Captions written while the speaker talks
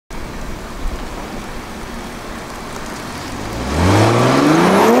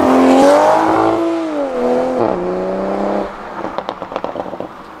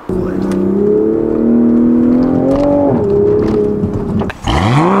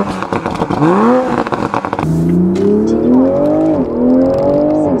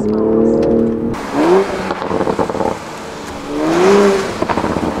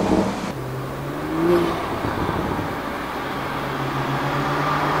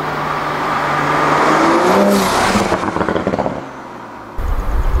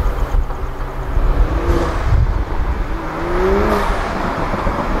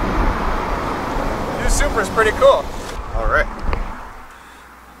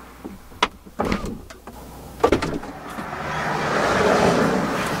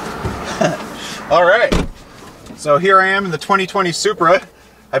All right, so here I am in the 2020 Supra.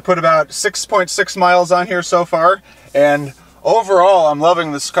 I put about 6.6 miles on here so far, and overall I'm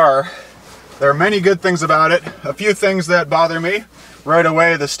loving this car. There are many good things about it. A few things that bother me. Right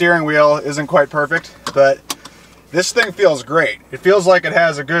away, the steering wheel isn't quite perfect, but this thing feels great. It feels like it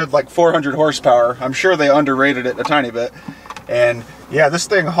has a good 400 horsepower. I'm sure they underrated it a tiny bit. And yeah, this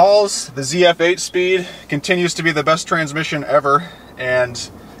thing hauls. The ZF8 speed continues to be the best transmission ever,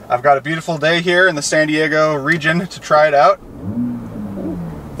 and I've got a beautiful day here in the San Diego region to try it out.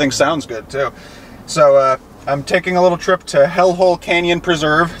 Thing sounds good too. So I'm taking a little trip to Hellhole Canyon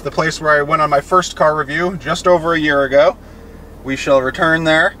Preserve, the place where I went on my first car review just over a year ago. We shall return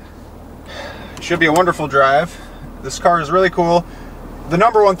there. It should be a wonderful drive. This car is really cool. The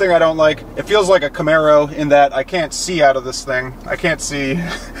number one thing I don't like, it feels like a Camaro in that I can't see out of this thing. I can't see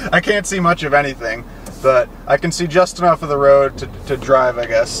much of anything, but I can see just enough of the road to drive, I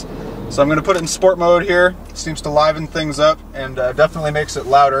guess. So I'm going to put it in sport mode here. It seems to liven things up and definitely makes it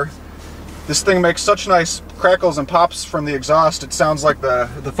louder. This thing makes such nice crackles and pops from the exhaust. It sounds like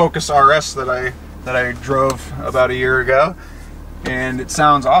the Focus RS that I drove about a year ago, and it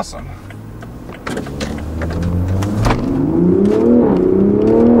sounds awesome.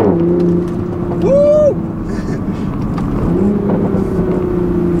 Woo!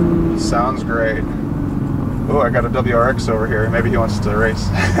 Sounds great. Oh, I got a WRX over here. Maybe he wants to race.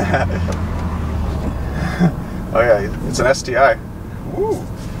 Oh yeah, it's an STI. Woo!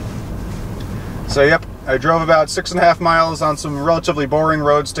 So yep, I drove about 6.5 miles on some relatively boring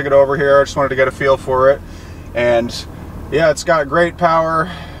roads to get over here. I just wanted to get a feel for it. And yeah, it's got great power.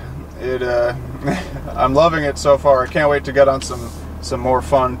 I'm loving it so far. I can't wait to get on some more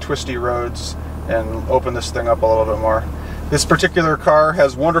fun twisty roads and open this thing up a little bit more. This particular car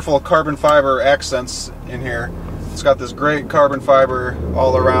has wonderful carbon fiber accents in here. It's got this great carbon fiber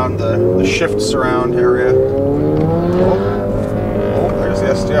all around the shift surround area. Oh, there's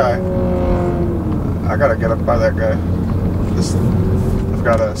the STI. I gotta get up by that guy. I've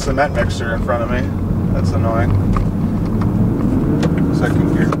got a cement mixer in front of me. That's annoying.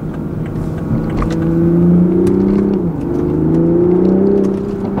 Second gear.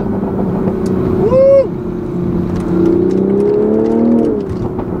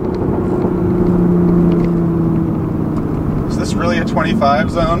 Really a 25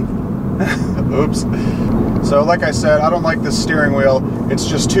 zone? Oops. So like I said, I don't like this steering wheel. It's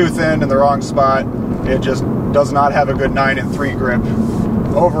just too thin in the wrong spot. It just does not have a good 9-3 grip.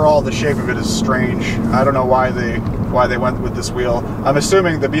 Overall, the shape of it is strange. I don't know why they went with this wheel. I'm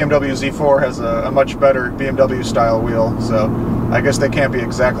assuming the BMW Z4 has a much better BMW style wheel, so I guess they can't be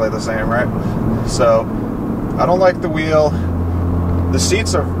exactly the same, right? So I don't like the wheel. The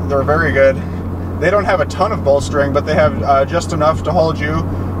seats they're very good. They don't have a ton of bolstering, but they have just enough to hold you,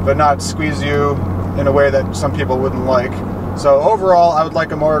 but not squeeze you in a way that some people wouldn't like. So overall, I would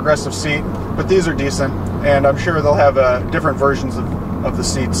like a more aggressive seat, but these are decent, and I'm sure they'll have different versions of the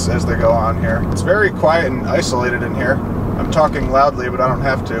seats as they go on here. It's very quiet and isolated in here. I'm talking loudly, but I don't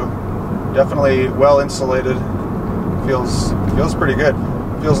have to. Definitely well insulated. Feels pretty good.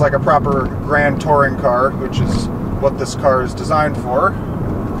 Feels like a proper grand touring car, which is what this car is designed for.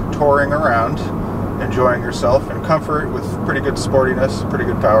 Touring around, enjoying yourself in comfort with pretty good sportiness, pretty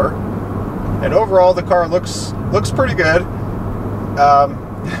good power. And overall, the car looks pretty good.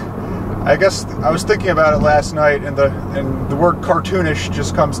 I guess I was thinking about it last night, and the word cartoonish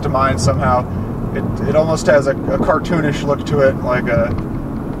just comes to mind somehow. It almost has a cartoonish look to it, like a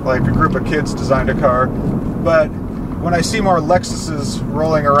group of kids designed a car. But when I see more Lexuses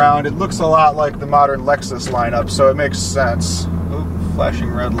rolling around, it looks a lot like the modern Lexus lineup, so it makes sense. Oop, flashing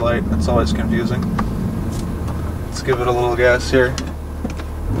red light, that's always confusing. Let's give it a little gas here.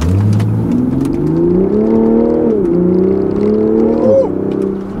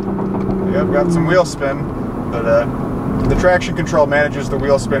 Yep, got some wheel spin, but the traction control manages the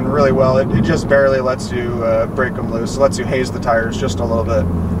wheel spin really well. It just barely lets you break them loose. It lets you haze the tires just a little bit.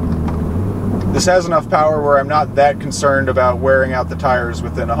 This has enough power where I'm not that concerned about wearing out the tires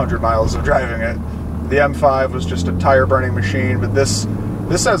within 100 miles of driving it. The M5 was just a tire burning machine, but this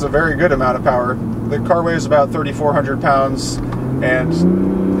has a very good amount of power. The car weighs about 3,400 pounds, and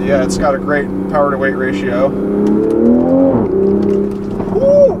yeah, it's got a great power to weight ratio.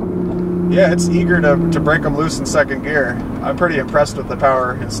 Woo! Yeah, it's eager to break them loose in second gear. I'm pretty impressed with the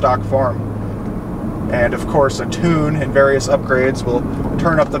power in stock form. And of course, a tune and various upgrades will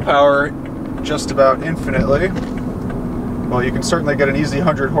turn up the power just about infinitely. Well, you can certainly get an easy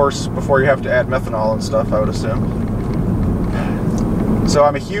 100 horse before you have to add methanol and stuff, I would assume. So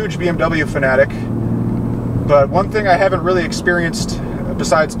I'm a huge BMW fanatic, but one thing I haven't really experienced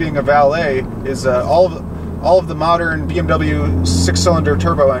besides being a valet, is all of the modern BMW 6-cylinder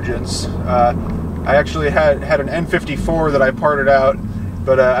turbo engines. I actually had an N54 that I parted out,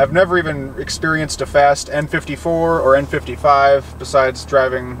 but I've never even experienced a fast N54 or N55 besides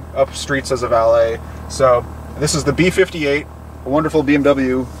driving up streets as a valet. So this is the B58, a wonderful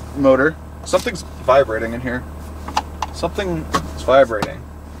BMW motor. Something's vibrating in here. Something is vibrating.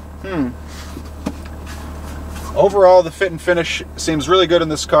 Overall, the fit and finish seems really good in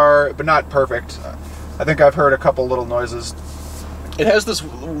this car, but not perfect. I think I've heard a couple little noises. It has this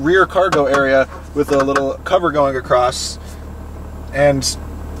rear cargo area with a little cover going across, and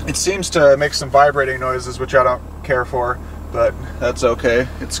it seems to make some vibrating noises, which I don't care for, but that's okay.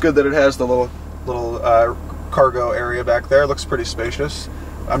 It's good that it has the little cargo area back there. It looks pretty spacious.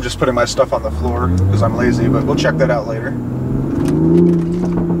 I'm just putting my stuff on the floor because I'm lazy, but we'll check that out later.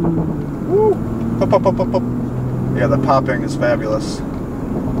 Woo! Pop, pop, pop, pop, pop. Yeah, the popping is fabulous.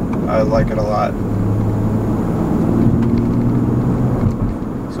 I like it a lot.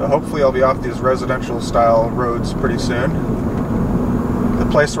 So hopefully I'll be off these residential style roads pretty soon. The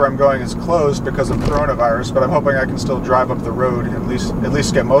place where I'm going is closed because of coronavirus, but I'm hoping I can still drive up the road and at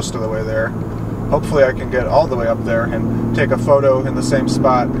least get most of the way there. Hopefully I can get all the way up there and take a photo in the same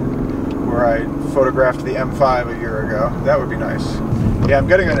spot where I photographed the M5 a year ago. That would be nice. Yeah, I'm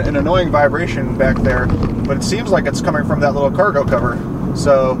getting an annoying vibration back there, but it seems like it's coming from that little cargo cover.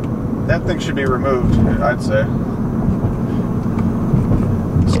 So that thing should be removed, I'd say.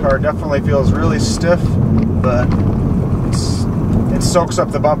 This car definitely feels really stiff, but it soaks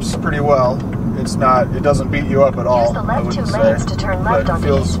up the bumps pretty well. It doesn't beat you up at all. Use the left 2 lanes to turn left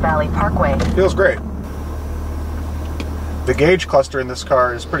onto East Valley Parkway. It feels great. The gauge cluster in this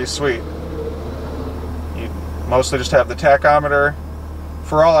car is pretty sweet. You mostly just have the tachometer.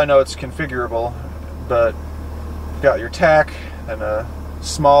 For all I know, it's configurable, but you've got your tach and a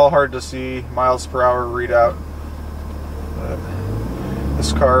small, hard to see miles per hour readout.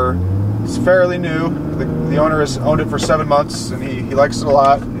 This car is fairly new. The owner has owned it for 7 months, and he likes it a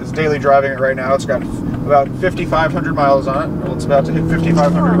lot. He's daily driving it right now. It's got about 5,500 miles on it. Well, it's about to hit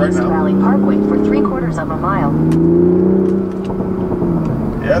 5,500 right now. Valley Parkway for 3/4 of a mile.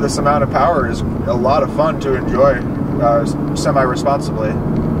 Yeah, this amount of power is a lot of fun to enjoy semi-responsibly.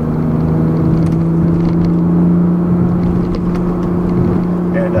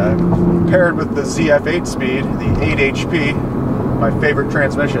 And paired with the ZF8 speed, the 8 HP, my favorite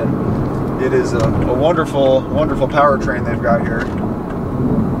transmission, it is a wonderful, wonderful powertrain they've got here.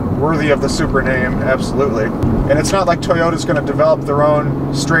 Worthy of the Supra name, absolutely. And it's not like Toyota's going to develop their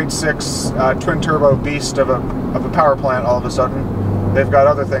own straight six twin turbo beast of a power plant all of a sudden. They've got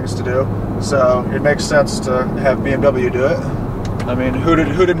other things to do, so it makes sense to have BMW do it. I mean, who did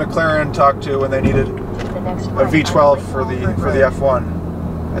McLaren talk to when they needed a V12 for the F1?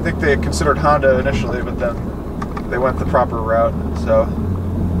 I think they considered Honda initially, but then they went the proper route.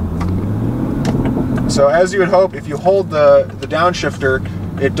 So as you would hope, if you hold the downshifter,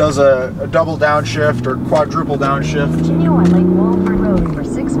 it does a double downshift or quadruple downshift. Continue on Lake Walford Road for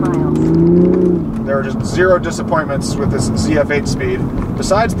 6 miles. There are just zero disappointments with this ZF8 speed.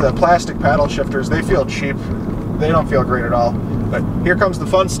 Besides the plastic paddle shifters, they feel cheap. They don't feel great at all. But here comes the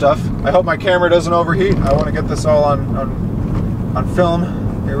fun stuff. I hope my camera doesn't overheat. I want to get this all on film.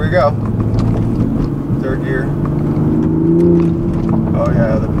 Here we go. Third gear. Oh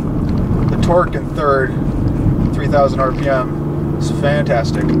yeah, the torque in third, 3,000 RPM. It's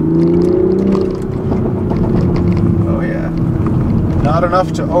fantastic. Oh yeah. Not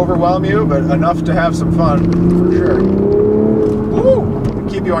enough to overwhelm you, but enough to have some fun, for sure. Woo!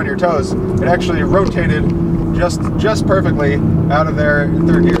 Keep you on your toes. It actually rotated just perfectly out of there in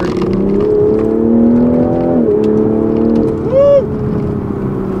third gear. Woo!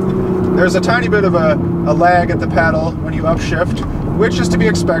 There's a tiny bit of a lag at the paddle when you upshift, which is to be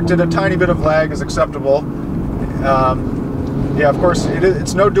expected. A tiny bit of lag is acceptable. Yeah, of course,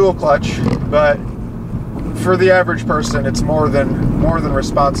 it's no dual clutch, but for the average person, it's more than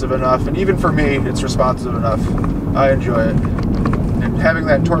responsive enough, and even for me, it's responsive enough. I enjoy it, and having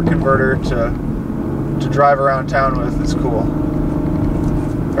that torque converter to drive around town with is cool.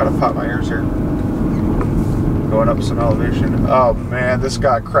 Gotta pop my ears here. Going up some elevation. Oh man, this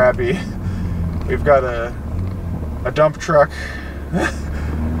got crappy. We've got a dump truck,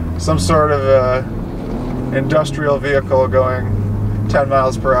 some sort of industrial vehicle going 10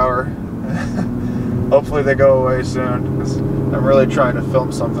 miles per hour. Hopefully they go away soon, because I'm really trying to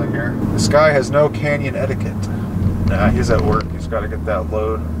film something here. This guy has no canyon etiquette. Nah, he's at work. He's got to get that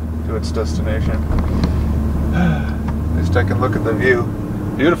load to its destination. At least I can look at the view.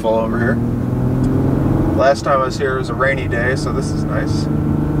 Beautiful over here. Last time I was here was a rainy day, so this is nice.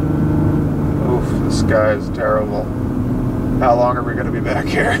 Oof, the sky is terrible. How long are we going to be back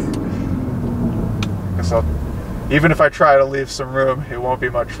here? I guess even if I try to leave some room, it won't be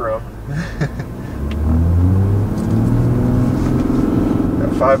much room.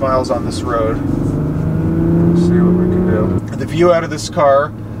 Got 5 miles on this road. Let's see what we can do. The view out of this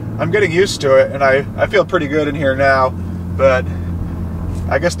car, I'm getting used to it, and I feel pretty good in here now, but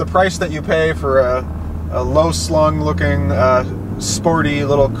I guess the price that you pay for a low-slung looking sporty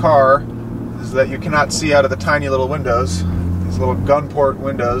little car is that you cannot see out of the tiny little windows, these little gun port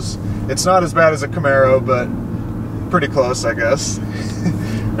windows. It's not as bad as a Camaro, but pretty close, I guess.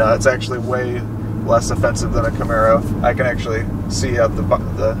 No, it's actually way less offensive than a Camaro. I can actually see out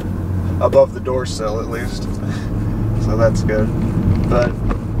above the door sill at least, so that's good. But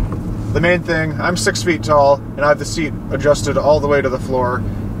the main thing, I'm 6 feet tall, and I have the seat adjusted all the way to the floor,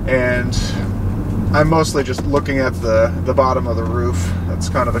 and I'm mostly just looking at the bottom of the roof. That's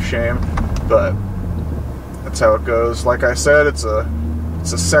kind of a shame, but that's how it goes. Like I said, it's a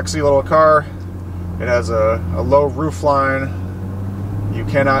sexy little car. It has a low roof line. You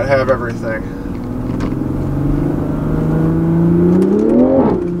cannot have everything.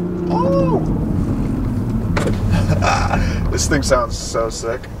 Oh! This thing sounds so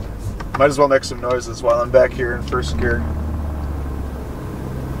sick. Might as well make some noises while I'm back here in first gear.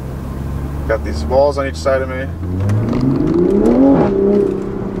 Got these walls on each side of me.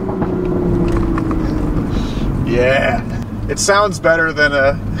 Yeah! It sounds better than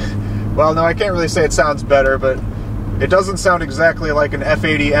a... Well, no, I can't really say it sounds better, but it doesn't sound exactly like an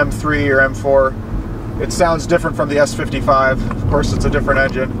F80 M3 or M4. It sounds different from the S55. Of course, it's a different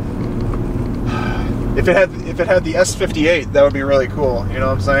engine. If it had the S58, that would be really cool. You know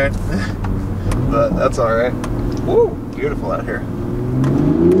what I'm saying? But that's all right. Woo, beautiful out here.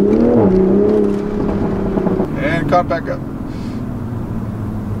 And caught back up.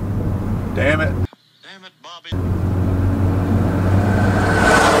 Damn it. Damn it, Bobby.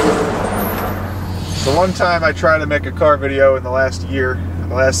 The one time I tried to make a car video in the last year,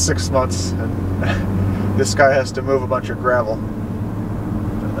 the last 6 months, and this guy has to move a bunch of gravel.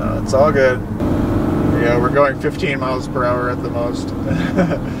 But, it's all good. Yeah, we're going 15 miles per hour at the most.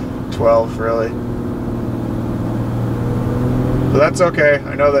 12, really. But that's okay.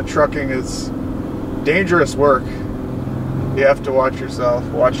 I know that trucking is dangerous work. You have to watch yourself,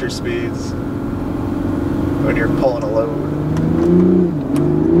 watch your speeds when you're pulling a load.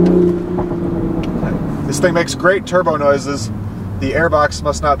 This thing makes great turbo noises. The airbox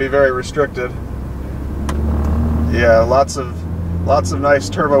must not be very restricted. Yeah, lots of nice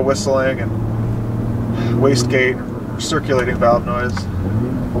turbo whistling and wastegate, circulating valve noise.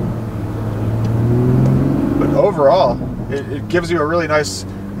 But overall, it gives you a really nice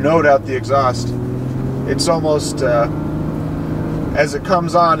note out the exhaust. It's almost, as it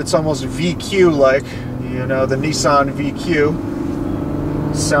comes on, it's almost VQ-like. You know, the Nissan VQ.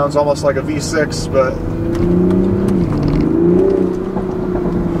 Sounds almost like a V6, but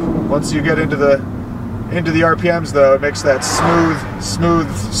once you get into the RPMs, though, it makes that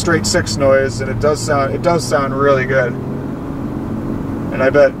smooth straight 6 noise, and it does sound really good. And I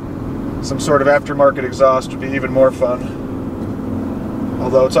bet some sort of aftermarket exhaust would be even more fun.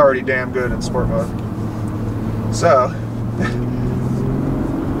 Although it's already damn good in sport mode. So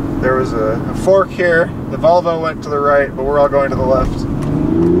there was a fork here. The Volvo went to the right, but we're all going to the left.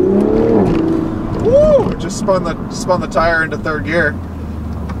 Woo! It just spun the tire into 3rd gear.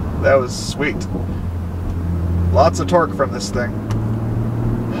 That was sweet. Lots of torque from this thing.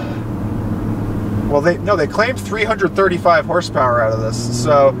 Well, they claimed 335 horsepower out of this.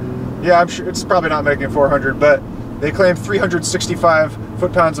 So, yeah, I'm sure it's probably not making 400, but they claimed 365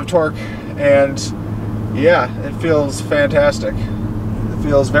 foot-pounds of torque, and yeah, it feels fantastic. It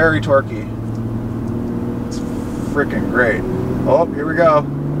feels very torquey. It's freaking great. Oh, here we go.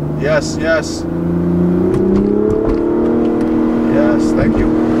 Yes, yes. Yes, thank you.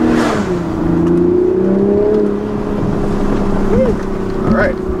 All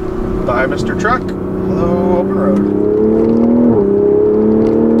right. Bye, Mr. Truck. Hello, open road.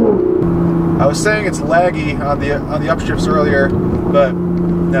 I was saying it's laggy on the upshifts earlier, but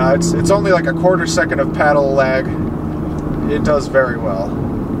no, it's only like a 1/4 second of paddle lag. It does very well.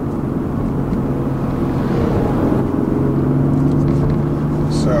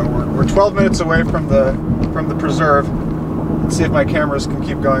 So we're 12 minutes away from the preserve. Let's see if my cameras can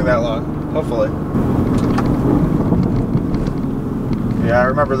keep going that long. Hopefully. Yeah, I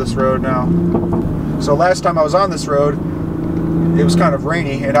remember this road now. So last time I was on this road, it was kind of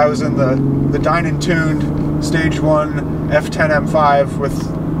rainy, and I was in the Dynan-tuned Stage 1 F10 M5 with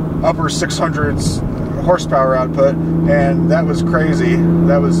upper 600s horsepower output, and that was crazy.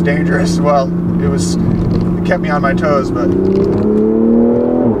 That was dangerous. Well, it kept me on my toes, but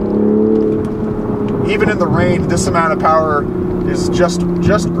even in the rain, this amount of power is just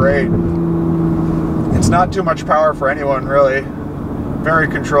great. It's not too much power for anyone, really. Very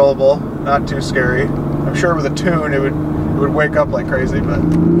controllable, not too scary. I'm sure with a tune it would wake up like crazy, but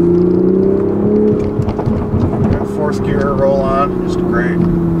fourth gear, roll on, just great.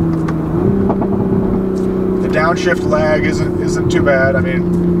 The downshift lag isn't too bad. I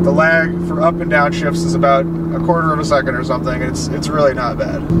mean, the lag for up and down shifts is about a quarter of a second or something. It's really not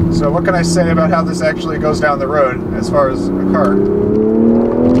bad. So what can I say about how this actually goes down the road as far as a car?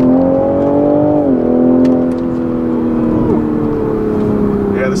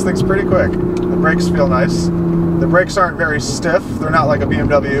 Yeah, this thing's pretty quick. The brakes feel nice. The brakes aren't very stiff. They're not like a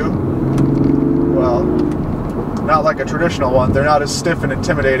BMW. Well, not like a traditional one. They're not as stiff and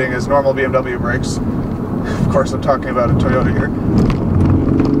intimidating as normal BMW brakes. Of course, I'm talking about a Toyota here.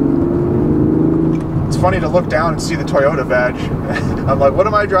 It's funny to look down and see the Toyota badge. I'm like, what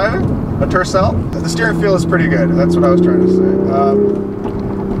am I driving? A Tercel? The steering feel is pretty good. That's what I was trying to say.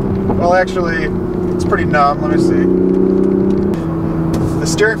 Well, actually, it's pretty numb. Let me see. The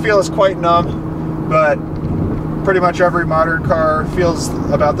steering feel is quite numb, but pretty much every modern car feels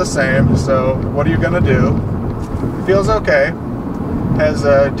about the same. So what are you gonna do? It feels okay. Has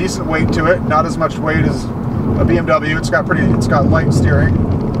a decent weight to it. Not as much weight as a BMW. It's got light steering,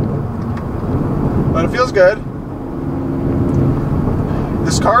 but it feels good.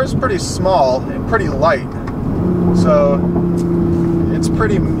 This car is pretty small and pretty light, so it's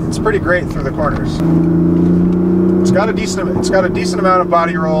pretty great through the corners. It's got a decent amount of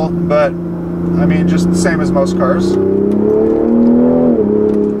body roll, but I mean, just the same as most cars.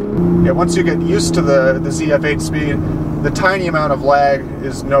 Yeah, once you get used to the ZF8 speed, the tiny amount of lag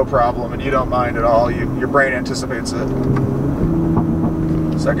is no problem, and you don't mind at all. Your brain anticipates it.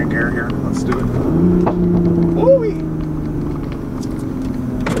 Second gear here. Let's do it. Woo-wee!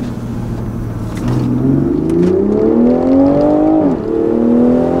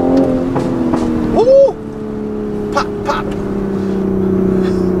 Woo! Pop, pop!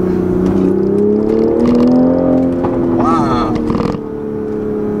 Wow!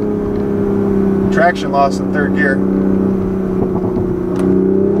 Traction loss in third gear.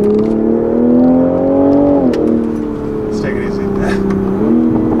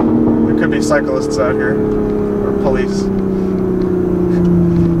 Cyclists out here, or police.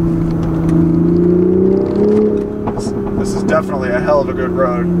 This is definitely a hell of a good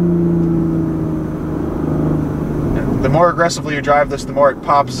road. And the more aggressively you drive this, the more it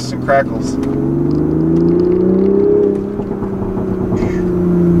pops and crackles.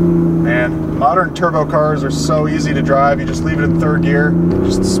 Man, modern turbo cars are so easy to drive. You just leave it in third gear,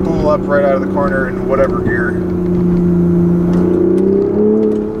 just spool up right out of the corner in whatever gear.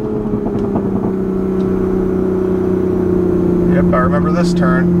 I remember this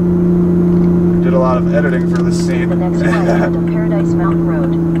turn. I did a lot of editing for this scene. The next right onto Paradise Mountain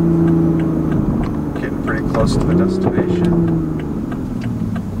Road. Getting pretty close to the destination.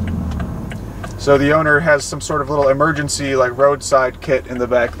 So the owner has some sort of little emergency like roadside kit in the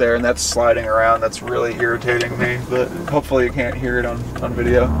back there, and that's sliding around. That's really irritating me, but hopefully you can't hear it on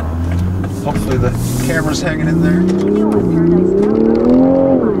video. Hopefully the camera's hanging in there. Continue on Paradise Mountain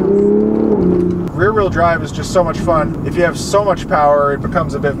Road for 3 miles. Rear-wheel drive is just so much fun. If you have so much power, it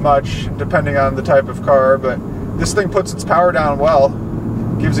becomes a bit much, depending on the type of car, but this thing puts its power down well.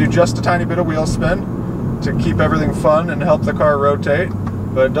 Gives you just a tiny bit of wheel spin to keep everything fun and help the car rotate,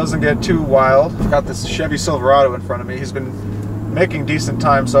 but it doesn't get too wild. I've got this Chevy Silverado in front of me. He's been making decent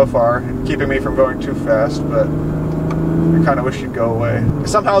time so far, keeping me from going too fast, but I kind of wish he'd go away.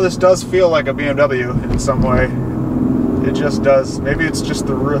 Somehow this does feel like a BMW in some way. It just does. Maybe it's just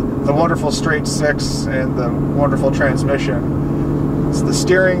the wonderful straight six and the wonderful transmission. So the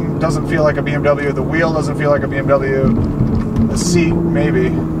steering doesn't feel like a BMW. The wheel doesn't feel like a BMW. The seat,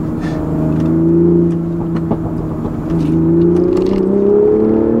 maybe.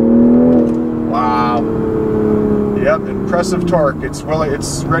 Wow. Yep, impressive torque. It's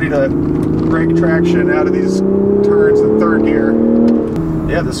ready to break traction out of these turns in third gear.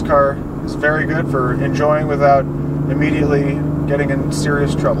 Yeah, this car is very good for enjoying without immediately getting in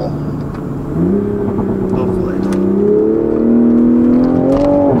serious trouble. Hopefully.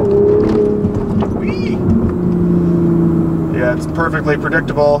 Whee! Yeah, it's perfectly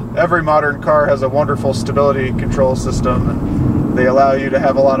predictable. Every modern car has a wonderful stability control system, and they allow you to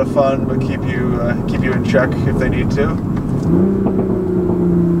have a lot of fun, but keep you in check if they need to.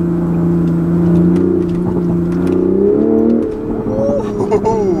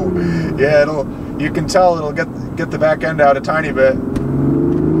 Ooh, yeah, You can tell it'll get the back end out a tiny bit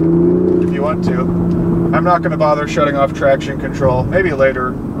if you want to. I'm not going to bother shutting off traction control. Maybe later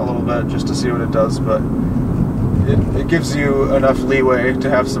a little bit just to see what it does, but it gives you enough leeway to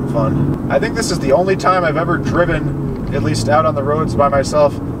have some fun. I think this is the only time I've ever driven, at least out on the roads by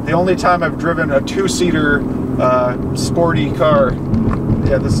myself, the only time I've driven a two-seater sporty car.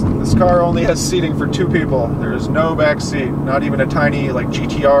 Yeah, this car only has seating for 2 people. There's no back seat, not even a tiny like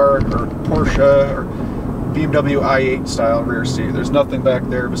GTR or Porsche or BMW i8 style rear seat. There's nothing back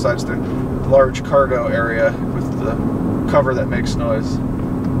there besides the large cargo area with the cover that makes noise.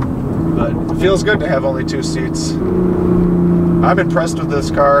 But it feels good to have only 2 seats. I'm impressed with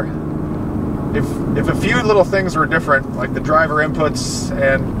this car. If a few little things were different, like the driver inputs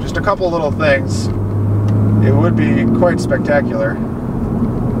and just a couple little things, it would be quite spectacular.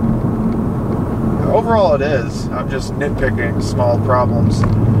 Overall it is. I'm just nitpicking small problems.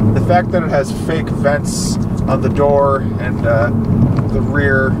 The fact that it has fake vents on the door and the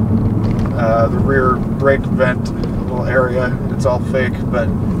rear brake vent little area, it's all fake, but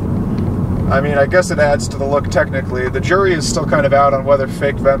I mean, I guess it adds to the look technically. The jury is still kind of out on whether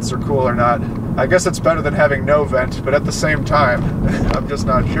fake vents are cool or not. I guess it's better than having no vent, but at the same time, I'm just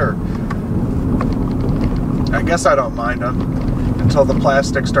not sure. I guess I don't mind them until the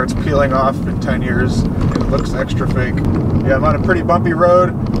plastic starts peeling off in 10 years and it looks extra fake. Yeah, I'm on a pretty bumpy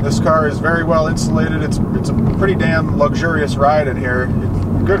road. This car is very well insulated. It's a pretty damn luxurious ride in here.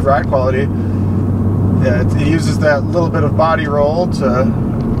 It's good ride quality. Yeah, it uses that little bit of body roll to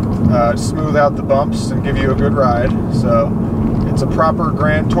smooth out the bumps and give you a good ride. So it's a proper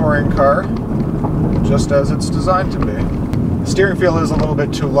grand touring car, just as it's designed to be. The steering feel is a little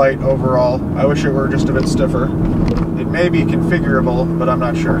bit too light overall. I wish it were just a bit stiffer. It may be configurable, but I'm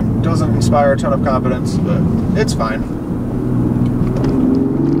not sure. It doesn't inspire a ton of confidence, but it's fine.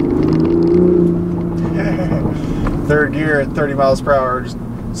 Third gear at 30 miles per hour, just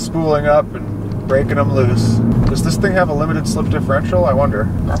spooling up and breaking them loose. Does this thing have a limited slip differential, I wonder?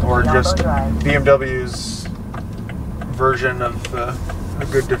 Or just BMW's version of a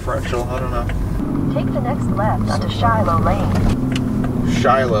good differential? I don't know. Take the next left onto Shiloh Lane.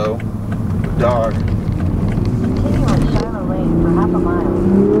 Shiloh, the dog. Continue on Shiloh Lane for half a mile.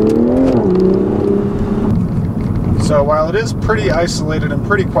 So while it is pretty isolated and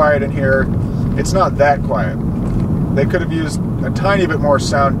pretty quiet in here, it's not that quiet. They could have used a tiny bit more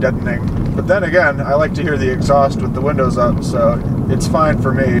sound deadening. But then again, I like to hear the exhaust with the windows up, so it's fine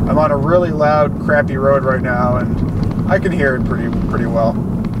for me. I'm on a really loud, crappy road right now, and I can hear it pretty well.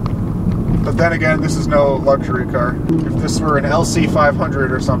 But then again, this is no luxury car. If this were an LC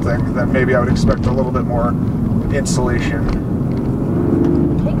 500 or something, then maybe I would expect a little bit more insulation.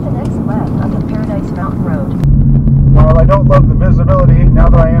 Take the next left onto Paradise Mountain Road. While I don't love the visibility, now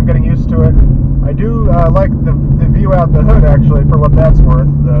that I am getting used to it, I do like the view out the hood, actually, for what that's worth.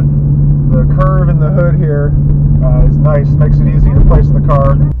 The curve in the hood here is nice, makes it easy to place the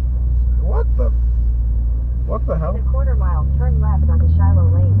car. What the hell? In a quarter mile, turn left onto Shiloh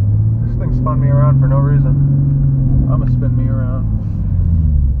Lane. This thing spun me around for no reason. I'ma spin me around.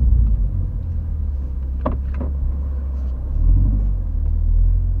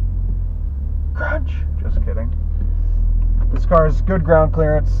 Crunch! Just kidding. This car has good ground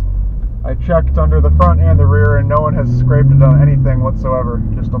clearance. I checked under the front and the rear, and no one has scraped it on anything whatsoever.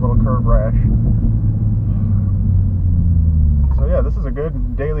 Just a little curb rash. So yeah, this is a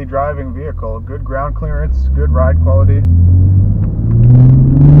good daily driving vehicle. Good ground clearance, good ride quality.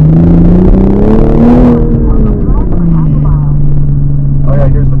 Oh yeah,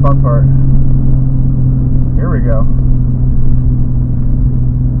 here's the fun part. Here we go.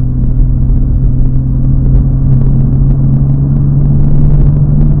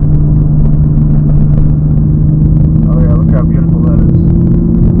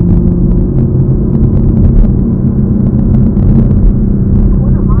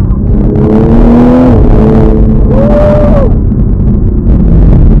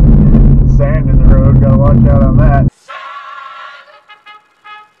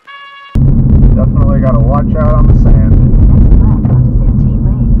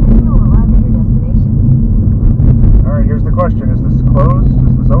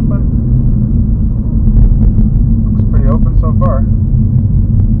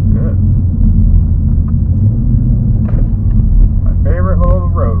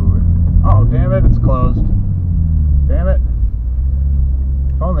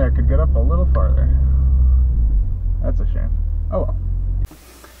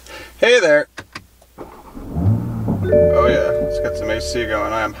 Hey there! Oh yeah, let's get some AC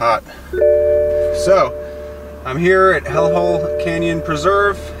going. I am hot. So, I'm here at Hellhole Canyon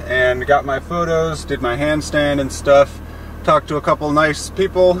Preserve and got my photos, did my handstand and stuff, talked to a couple nice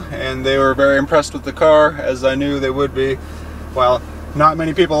people, and they were very impressed with the car, as I knew they would be. While not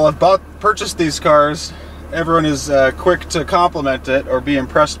many people have purchased these cars, everyone is quick to compliment it or be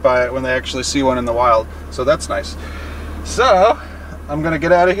impressed by it when they actually see one in the wild. So that's nice. So I'm gonna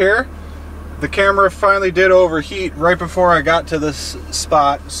get out of here. The camera finally did overheat right before I got to this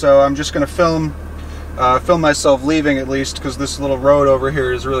spot, so I'm just gonna film myself leaving at least, because this little road over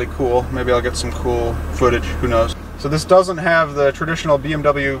here is really cool. Maybe I'll get some cool footage, who knows. So this doesn't have the traditional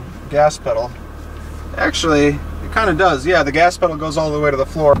BMW gas pedal. Actually, it kind of does. Yeah, the gas pedal goes all the way to the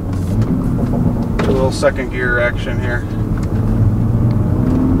floor. A little second gear action here.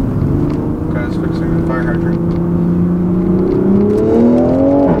 Guy's fixing the fire hydrant.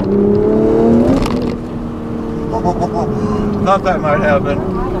 Thought that might happen.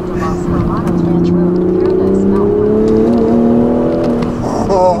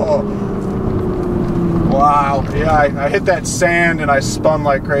 Oh, wow. Yeah, I hit that sand and I spun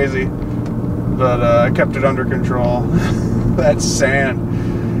like crazy, but I kept it under control. That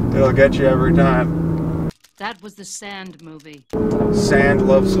sand, it'll get you every time. That was the Sand movie. Sand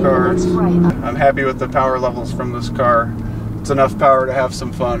loves cars. I'm happy with the power levels from this car. It's enough power to have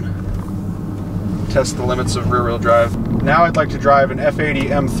some fun. Test the limits of rear-wheel drive. Now I'd like to drive an F80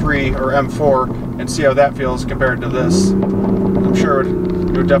 M3 or M4 and see how that feels compared to this. I'm sure it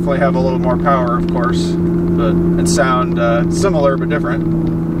would definitely have a little more power, of course, but and sound similar but different.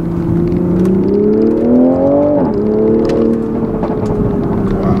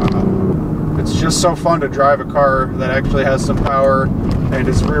 Wow. It's just so fun to drive a car that actually has some power and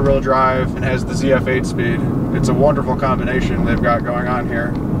is rear-wheel drive and has the ZF8 speed. It's a wonderful combination they've got going on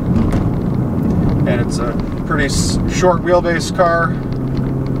here. And it's a pretty short wheelbase car.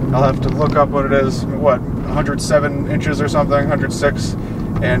 I'll have to look up what it is. What, 107 inches or something, 106,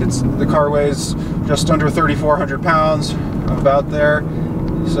 and the car weighs just under 3,400 pounds, about there.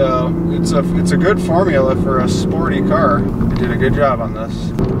 So it's a good formula for a sporty car. They did a good job on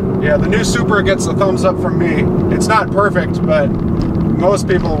this. Yeah, the new Supra gets a thumbs up from me. It's not perfect, but most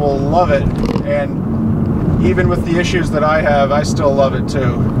people will love it, and even with the issues that I have, I still love it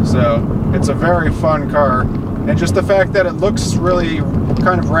too. So it's a very fun car, and just the fact that it looks really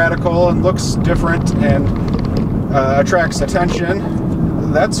kind of radical and looks different and attracts attention,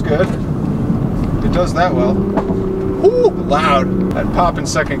 that's good. It does that well. Woo, loud. That pop in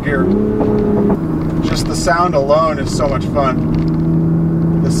second gear. Just the sound alone is so much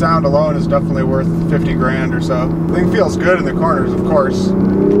fun. The sound alone is definitely worth 50 grand or so. The thing feels good in the corners, of course.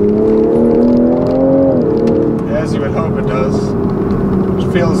 As you would hope it does.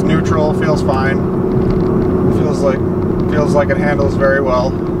 It feels neutral, feels fine. Feels like it handles very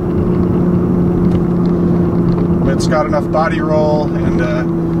well. It's got enough body roll and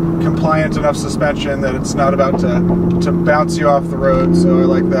compliant enough suspension that it's not about to bounce you off the road, so I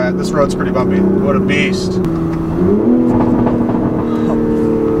like that. This road's pretty bumpy. What a beast.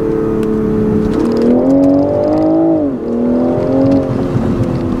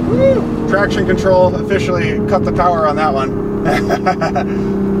 Woo! Traction control officially cut the power on that one.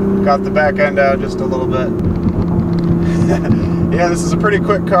 Got the back end out just a little bit. Yeah, this is a pretty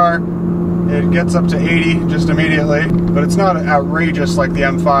quick car. It gets up to 80 just immediately, but it's not outrageous like the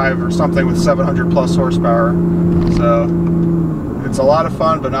M5 or something with 700 plus horsepower. So it's a lot of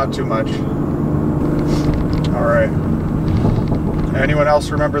fun, but not too much. All right. Anyone else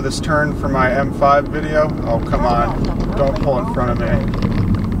remember this turn from my M5 video? Oh, come on. Don't pull in front of me.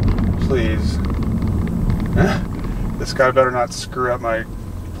 Please. This guy better not screw up my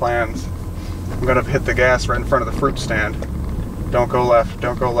plans. I'm gonna hit the gas right in front of the fruit stand. Don't go left,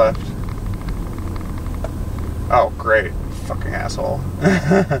 don't go left. Oh, great. Fucking asshole.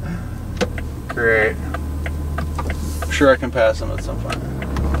 Great. I'm sure I can pass him at some point.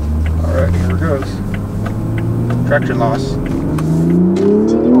 Alright, here it goes. Traction loss.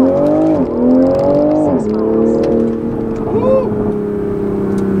 Woo!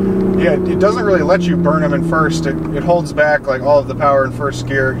 Yeah, it doesn't really let you burn them in first. It holds back like all of the power in first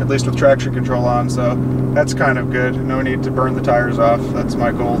gear, at least with traction control on, so that's kind of good. No need to burn the tires off. That's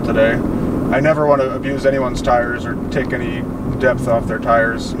my goal today. I never want to abuse anyone's tires or take any depth off their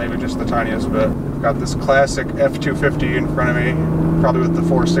tires, maybe just the tiniest bit. I've got this classic F250 in front of me, probably with the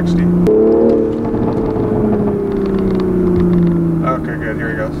 460. Okay, good,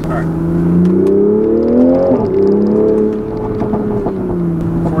 here he goes. Alright.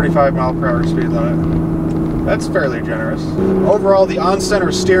 45 mile per hour speed limit. That's fairly generous. Overall, the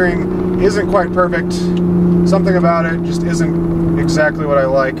on-center steering isn't quite perfect. Something about it just isn't exactly what I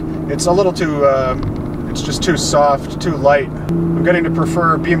like. It's a little too it's just too soft, too light. I'm getting to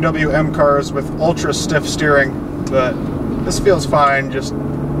prefer BMW M cars with ultra stiff steering, but this feels fine, just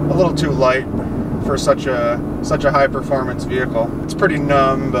a little too light for such a high performance vehicle. It's pretty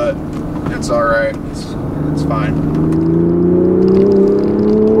numb, but it's alright. It's fine.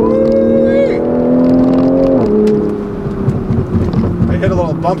 Hit a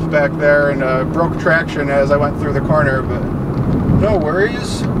little bump back there and broke traction as I went through the corner, but no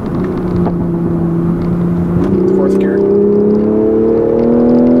worries. Fourth gear.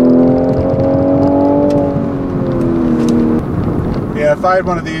 Yeah, if I had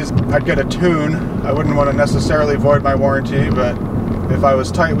one of these, I'd get a tune. I wouldn't want to necessarily void my warranty, but if I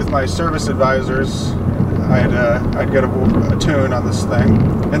was tight with my service advisors, I'd get a tune on this thing.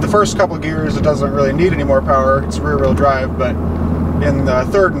 In the first couple gears, it doesn't really need any more power. It's rear-wheel drive, but in the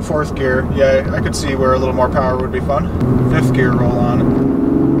third and fourth gear, yeah, I could see where a little more power would be fun. Fifth gear roll on.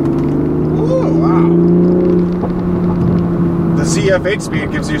 Ooh, wow. The ZF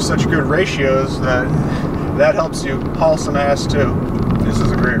 8-speed gives you such good ratios that helps you haul some ass too. This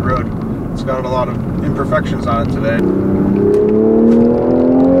is a great road. It's got a lot of imperfections on it today.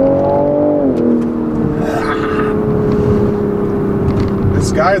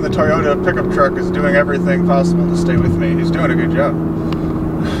 This guy in the Toyota pickup truck is doing everything possible to stay with me. He's doing a good job.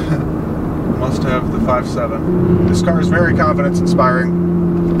 Must have the 5.7. This car is very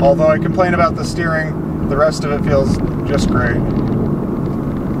confidence-inspiring. Although I complain about the steering, the rest of it feels just great.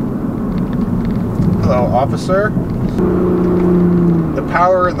 Hello, officer. The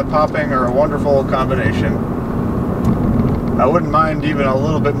power and the popping are a wonderful combination. I wouldn't mind even a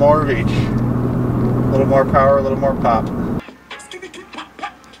little bit more of each. A little more power, a little more pop.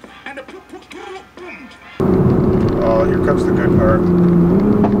 Oh, here comes the good part.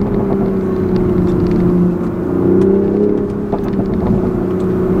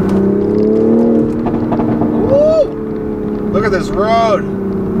 Woo! Look at this road.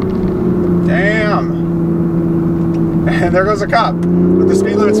 Damn. And there goes a cop. But the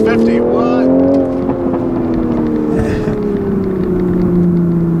speed limit's 50. What?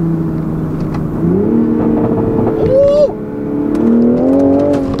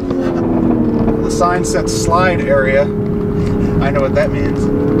 Sign says slide area. I know what that means.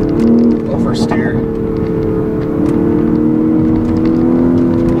 Oversteer.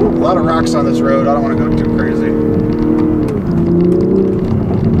 Ooh, a lot of rocks on this road. I don't want to go too crazy.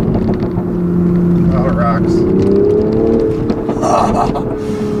 A lot of rocks.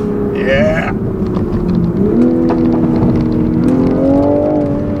 Yeah.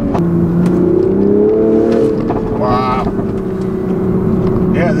 Wow.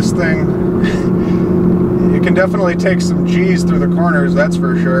 Yeah, this thing. You can definitely take some G's through the corners, that's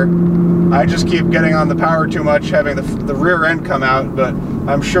for sure. I just keep getting on the power too much, having the rear end come out, but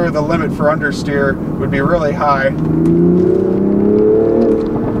I'm sure the limit for understeer would be really high.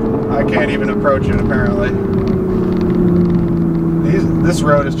 I can't even approach it, apparently. This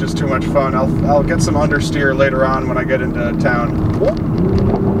road is just too much fun. I'll get some understeer later on when I get into town.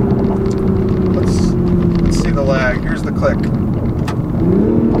 Let's see the lag. Here's the click.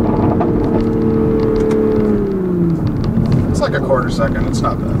 Like a quarter second, it's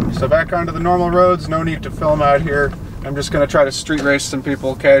not bad. So back onto the normal roads, no need to film out here. I'm just gonna try to street race some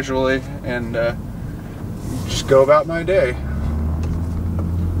people casually and just go about my day.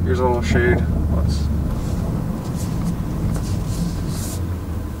 Here's a little shade.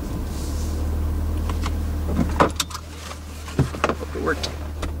 Hope it worked.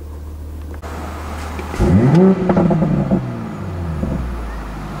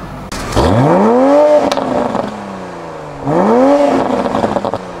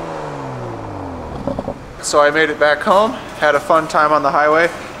 So I made it back home, had a fun time on the highway.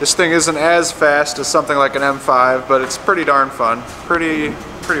 This thing isn't as fast as something like an M5, but it's pretty darn fun. Pretty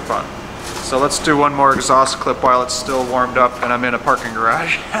fun. So let's do one more exhaust clip while it's still warmed up and I'm in a parking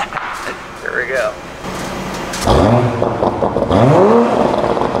garage. Here we go.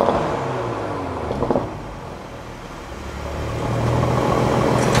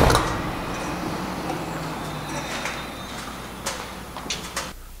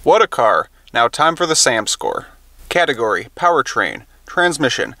 What a car! Now time for the SAM score. Category, powertrain,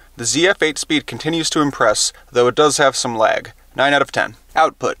 transmission. The ZF 8-speed continues to impress, though it does have some lag. 9 out of 10.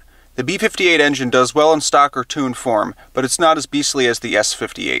 Output. The B58 engine does well in stock or tuned form, but it's not as beastly as the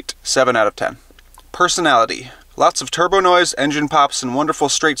S58. 7 out of 10. Personality. Lots of turbo noise, engine pops, and wonderful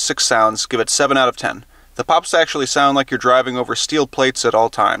straight 6 sounds. Give it 7 out of 10. The pops actually sound like you're driving over steel plates at all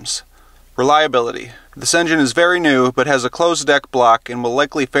times. Reliability. This engine is very new, but has a closed deck block and will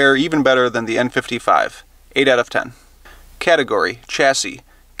likely fare even better than the N55. 8 out of 10. Category, chassis.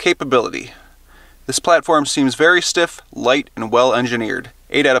 Capability. This platform seems very stiff, light, and well engineered.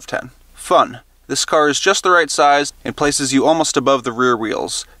 8 out of 10. Fun. This car is just the right size and places you almost above the rear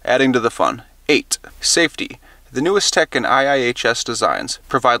wheels, adding to the fun. 8. Safety. The newest tech in IIHS designs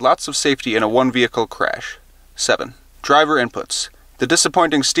provide lots of safety in a one-vehicle crash. 7. Driver inputs. The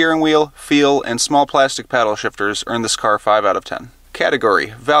disappointing steering wheel, feel, and small plastic paddle shifters earn this car 5 out of 10.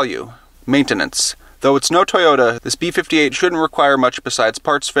 Category. Value. Maintenance. Though it's no Toyota, this B58 shouldn't require much besides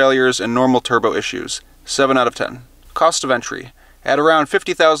parts failures and normal turbo issues. 7 out of 10. Cost of entry. At around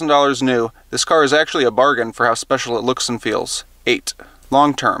 $50,000 new, this car is actually a bargain for how special it looks and feels. 8.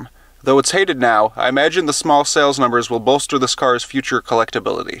 Long term. Though it's hated now, I imagine the small sales numbers will bolster this car's future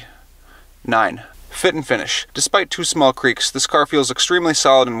collectability. 9. Fit and finish. Despite 2 small creaks, this car feels extremely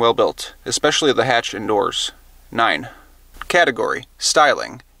solid and well built, especially the hatch and doors. 9. Category.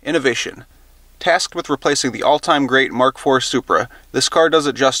 Styling. Innovation. Tasked with replacing the all-time great Mark IV Supra, this car does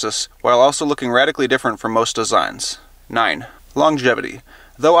it justice, while also looking radically different from most designs. 9. Longevity.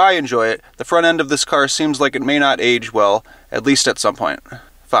 Though I enjoy it, the front end of this car seems like it may not age well, at least at some point.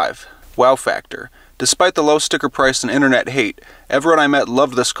 5. Wow factor. Despite the low sticker price and internet hate, everyone I met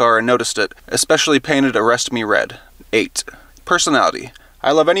loved this car and noticed it, especially painted Arrest Me red. 8. Personality.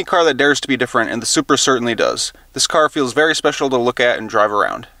 I love any car that dares to be different, and the Supra certainly does. This car feels very special to look at and drive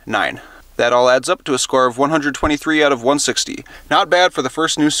around. 9. That all adds up to a score of 123 out of 160. Not bad for the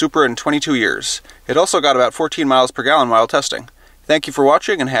first new Supra in 22 years. It also got about 14 miles per gallon while testing. Thank you for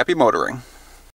watching and happy motoring.